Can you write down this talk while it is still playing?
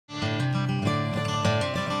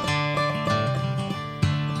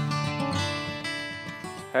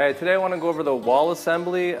Alright, today I want to go over the wall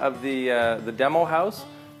assembly of the demo house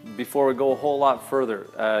before we go a whole lot further.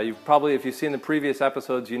 If you've seen the previous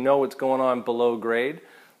episodes, you know what's going on below grade.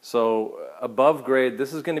 So above grade,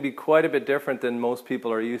 this is going to be quite a bit different than most people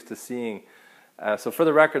are used to seeing. So for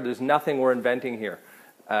the record, there's nothing we're inventing here.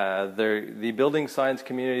 The building science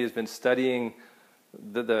community has been studying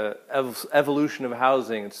the evolution of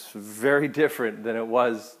housing. It's very different than it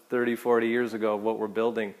was 30, 40 years ago, what we're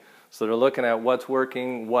building. So they're looking at what's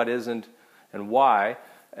working, what isn't, and why,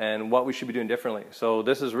 and what we should be doing differently. So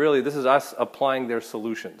this is us applying their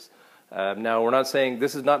solutions. Now, we're not saying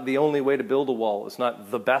this is not the only way to build a wall. It's not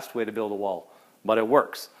the best way to build a wall, but it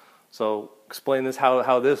works. So explain this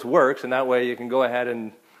how this works, and that way you can go ahead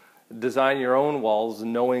and design your own walls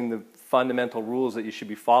knowing the fundamental rules that you should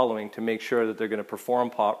be following to make sure that they're going to perform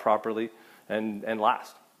properly and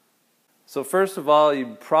last. So first of all,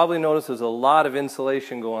 you probably notice there's a lot of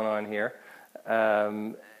insulation going on here,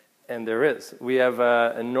 and there is. We have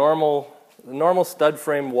a normal stud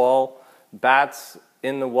frame wall, bats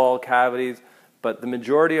in the wall cavities, but the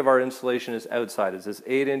majority of our insulation is outside. It's this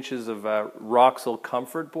 8 inches of Roxul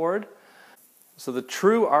comfort board. So the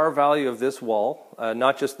true R value of this wall,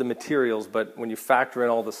 not just the materials, but when you factor in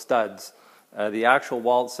all the studs, the actual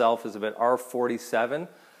wall itself is about R47.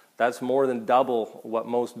 That's more than double what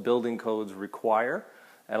most building codes require,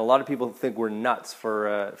 and a lot of people think we're nuts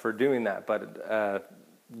for doing that. But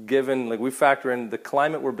given, like, we factor in the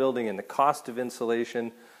climate we're building in, the cost of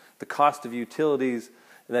insulation, the cost of utilities,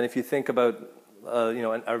 and then if you think about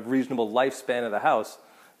a reasonable lifespan of the house,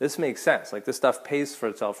 this makes sense. Like, this stuff pays for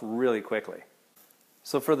itself really quickly.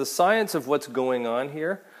 So for the science of what's going on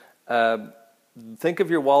here, think of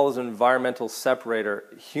your wall as an environmental separator.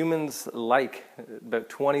 Humans like about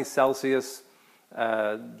 20 Celsius,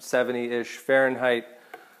 70-ish Fahrenheit,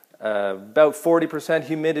 about 40%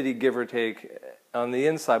 humidity, give or take, on the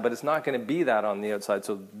inside, but it's not going to be that on the outside.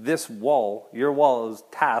 So this wall, your wall, is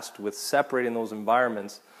tasked with separating those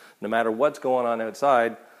environments, no matter what's going on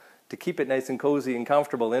outside, to keep it nice and cozy and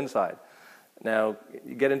comfortable inside. Now,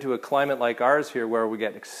 you get into a climate like ours here where we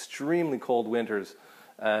get extremely cold winters,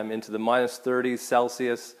 into the -30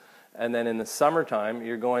 Celsius, and then in the summertime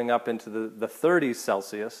you're going up into the 30s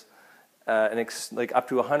Celsius, and like up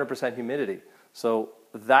to 100% humidity. So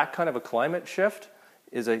that kind of a climate shift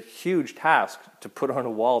is a huge task to put on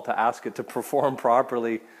a wall to ask it to perform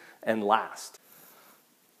properly and last.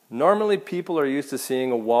 Normally people are used to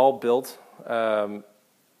seeing a wall built, a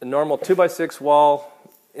normal 2x6 wall,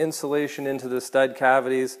 insulation into the stud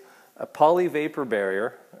cavities, a poly vapor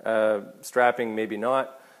barrier, strapping maybe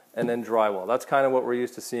not, and then drywall. That's kind of what we're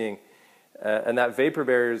used to seeing. And that vapor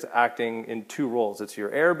barrier is acting in two roles. It's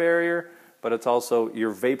your air barrier, but it's also your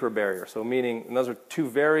vapor barrier. So meaning, and those are two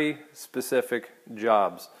very specific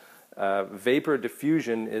jobs. Vapor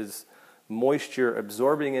diffusion is moisture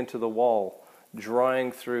absorbing into the wall,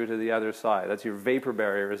 drawing through to the other side. That's your vapor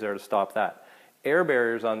barrier, is there to stop that. Air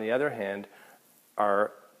barriers, on the other hand,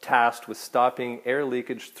 are tasked with stopping air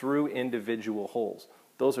leakage through individual holes.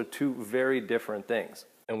 Those are two very different things.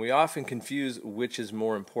 And we often confuse which is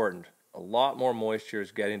more important. A lot more moisture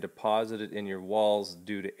is getting deposited in your walls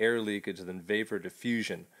due to air leakage than vapor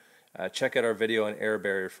diffusion. Check out our video on air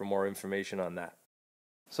barrier for more information on that.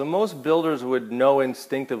 So most builders would know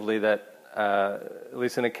instinctively that, at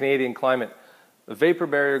least in a Canadian climate, the vapor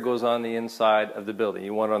barrier goes on the inside of the building.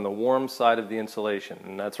 You want it on the warm side of the insulation,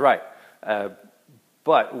 and that's right.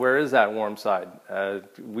 But where is that warm side?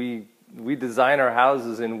 We design our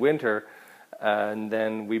houses in winter, and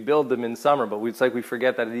then we build them in summer, but it's like we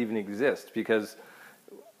forget that it even exists because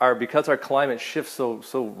our climate shifts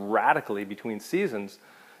so radically between seasons.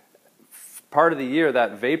 Part of the year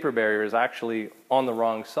that vapor barrier is actually on the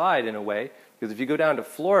wrong side in a way, because if you go down to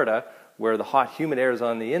Florida where the hot humid air is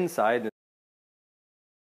on the inside,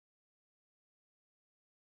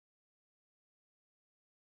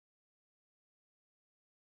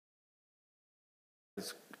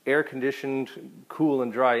 air conditioned, cool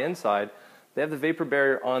and dry inside, they have the vapor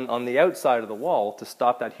barrier on the outside of the wall to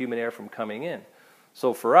stop that humid air from coming in.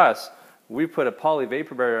 So for us, we put a poly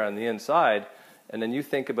vapor barrier on the inside, and then you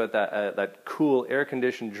think about that cool, air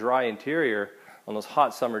conditioned, dry interior on those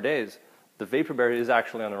hot summer days, the vapor barrier is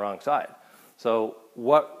actually on the wrong side. So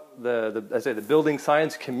what the building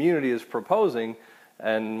science community is proposing,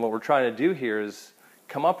 and what we're trying to do here, is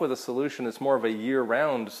come up with a solution that's more of a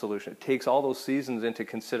year-round solution. It takes all those seasons into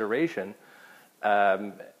consideration,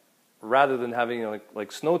 rather than having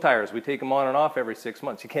like snow tires. We take them on and off every 6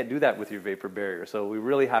 months. You can't do that with your vapor barrier. So we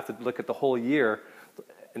really have to look at the whole year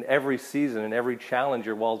and every season and every challenge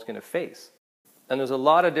your wall is going to face. And there's a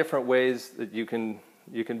lot of different ways that you can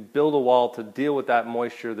You can build a wall to deal with that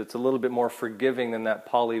moisture that's a little bit more forgiving than that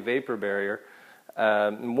poly vapor barrier.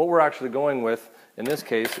 And what we're actually going with in this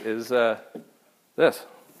case is this.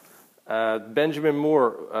 Benjamin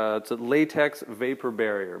Moore, it's a latex vapor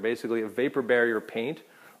barrier, basically a vapor barrier paint,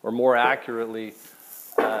 or more accurately,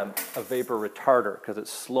 a vapor retarder, because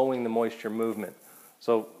it's slowing the moisture movement.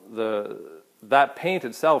 So that paint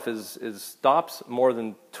itself stops more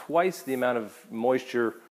than twice the amount of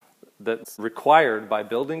moisture that's required by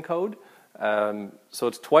building code. So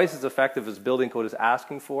it's twice as effective as building code is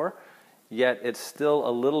asking for, yet it's still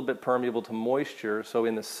a little bit permeable to moisture. So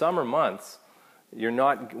in the summer months,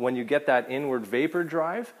 when you get that inward vapor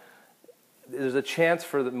drive, there's a chance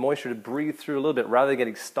for the moisture to breathe through a little bit rather than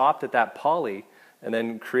getting stopped at that poly and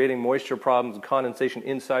then creating moisture problems and condensation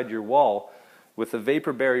inside your wall. With a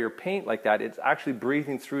vapor barrier paint like that, it's actually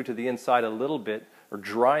breathing through to the inside a little bit, or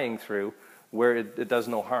drying through, where it does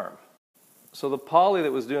no harm. So the poly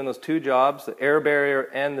that was doing those two jobs, the air barrier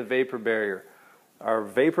and the vapor barrier, our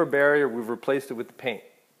vapor barrier, we've replaced it with the paint.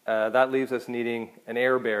 That leaves us needing an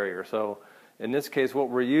air barrier. So in this case, what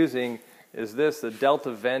we're using is the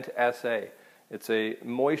Delta Vent SA. It's a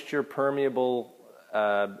moisture permeable,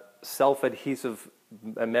 self-adhesive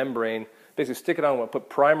membrane. Basically stick it on, we'll put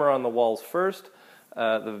primer on the walls first.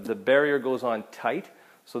 The barrier goes on tight,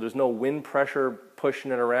 so there's no wind pressure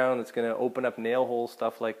pushing it around. It's going to open up nail holes,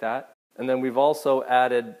 stuff like that. And then we've also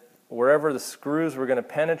added, wherever the screws were going to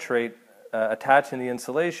penetrate, attaching the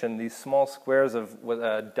insulation, these small squares of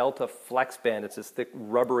Delta Flex Band. It's this thick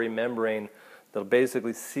rubbery membrane that'll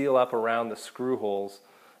basically seal up around the screw holes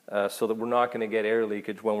so that we're not going to get air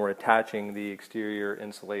leakage when we're attaching the exterior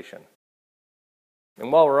insulation.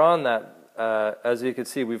 And while we're on that, as you can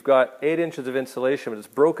see, we've got 8 inches of insulation, but it's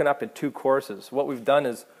broken up in 2 courses. What we've done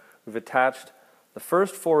is we've attached the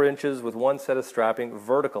first 4 inches with one set of strapping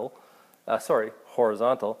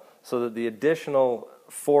horizontal, so that the additional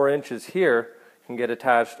 4 inches here can get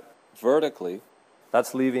attached vertically.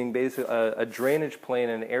 That's leaving basically a drainage plane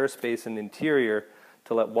and airspace in the interior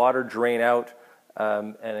to let water drain out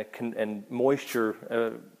and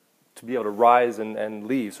moisture to be able to rise and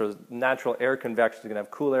leave. So natural air convection is going to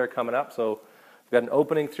have cool air coming up. So we've got an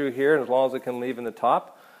opening through here, and as long as it can leave in the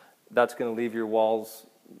top, that's going to leave your walls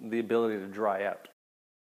the ability to dry out.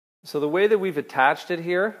 So the way that we've attached it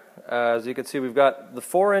here, as you can see, we've got the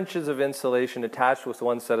 4 inches of insulation attached with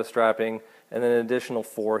one set of strapping, and then an additional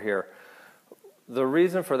 4 here. The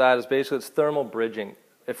reason for that is basically it's thermal bridging.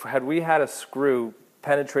 Had we had a screw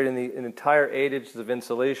penetrating an entire 8 inches of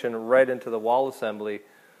insulation right into the wall assembly,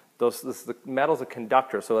 the metal's a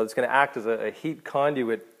conductor, so it's going to act as a heat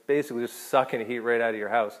conduit, basically just sucking heat right out of your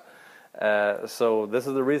house. So this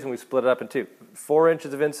is the reason we split it up in 2. 4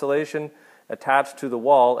 inches of insulation attached to the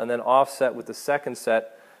wall, and then offset with the second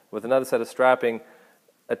set with another set of strapping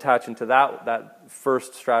attaching to that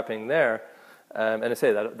first strapping there. And I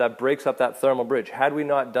say that breaks up that thermal bridge. Had we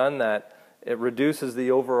not done that, it reduces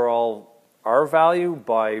the overall R value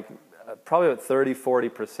by probably about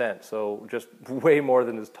 30–40%. So just way more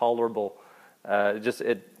than is tolerable.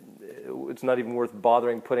 It's not even worth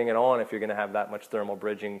bothering putting it on if you're going to have that much thermal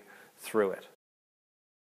bridging through it.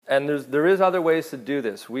 And there is other ways to do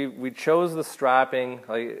this. We chose the strapping.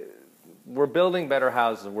 We're building better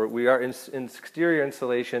houses. We are in exterior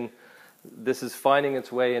insulation. This is finding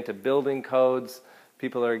its way into building codes.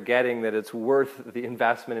 People are getting that it's worth the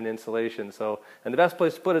investment in insulation. And the best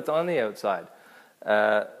place to put it's on the outside.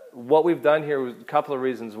 What we've done here was a couple of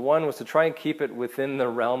reasons. One was to try and keep it within the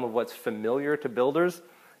realm of what's familiar to builders.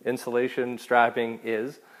 Insulation strapping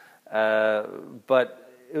is. But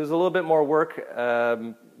it was a little bit more work.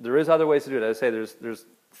 There is other ways to do it. As I say, there's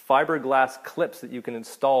fiberglass clips that you can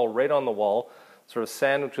install right on the wall, sort of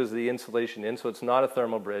sandwiches the insulation in, so it's not a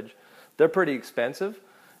thermal bridge. They're pretty expensive,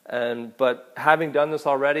 but having done this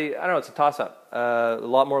already, I don't know, it's a toss-up. A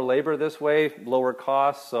lot more labor this way, lower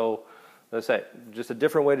costs, so as I say, just a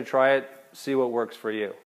different way to try it, see what works for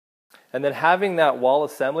you. And then having that wall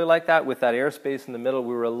assembly like that with that airspace in the middle,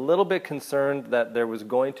 we were a little bit concerned that there was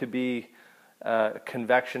going to be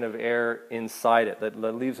convection of air inside it that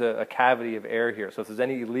leaves a cavity of air here. So if there's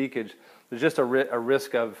any leakage, there's just a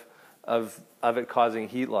risk of it causing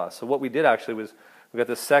heat loss. So what we did actually was we got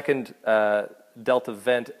the second Delta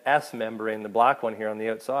Vent S membrane, the black one here on the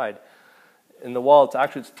outside. In the wall,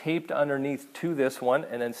 it's taped underneath to this one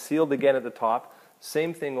and then sealed again at the top.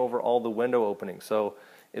 Same thing over all the window openings. So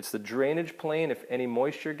it's the drainage plane if any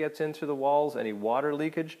moisture gets into the walls, any water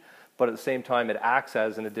leakage, but at the same time it acts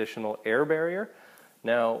as an additional air barrier.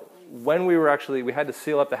 Now, when we had to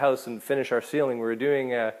seal up the house and finish our sealing, we were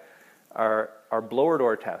doing our blower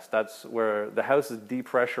door test. That's where the house is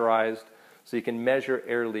depressurized, so you can measure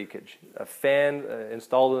air leakage. A fan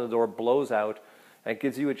installed in the door blows out, and it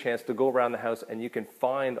gives you a chance to go around the house and you can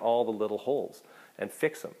find all the little holes and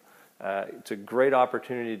fix them. It's a great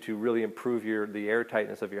opportunity to really improve the air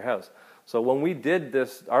tightness of your house. So when we did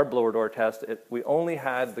our blower door test, we only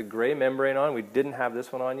had the gray membrane on. We didn't have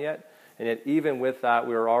this one on yet. And yet even with that,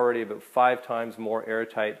 we were already about 5 times more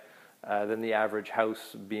airtight than the average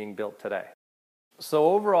house being built today.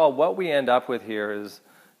 So overall, what we end up with here is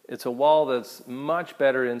it's a wall that's much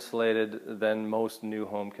better insulated than most new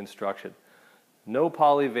home construction. No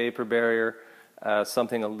poly vapor barrier.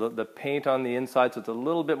 The paint on the inside, so it's a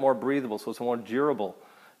little bit more breathable, so it's more durable,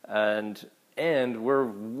 and we're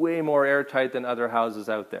way more airtight than other houses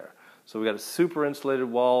out there. So we got a super insulated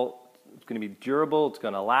wall. It's going to be durable. It's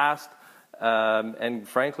going to last, and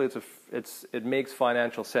frankly, it makes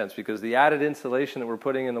financial sense because the added insulation that we're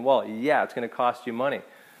putting in the wall, yeah, it's going to cost you money,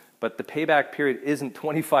 but the payback period isn't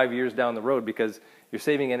 25 years down the road because you're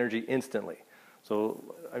saving energy instantly.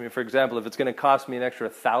 So, I mean, for example, if it's going to cost me an extra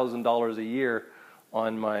 $1,000 a year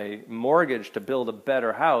on my mortgage to build a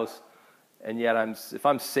better house, and yet if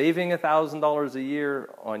I'm saving $1,000 a year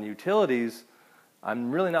on utilities,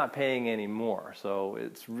 I'm really not paying any more. So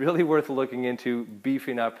it's really worth looking into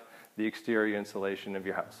beefing up the exterior insulation of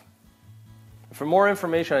your house. For more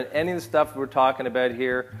information on any of the stuff we're talking about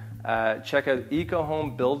here, check out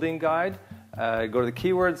EcoHome Building Guide. Go to the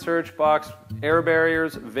keyword search box, air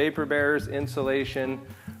barriers, vapor barriers, insulation.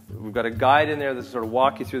 We've got a guide in there that sort of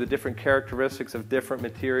walk you through the different characteristics of different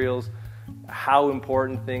materials, how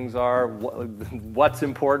important things are, what's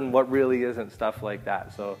important, what really isn't, stuff like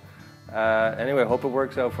that. So anyway, hope it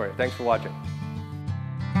works out for you. Thanks for watching.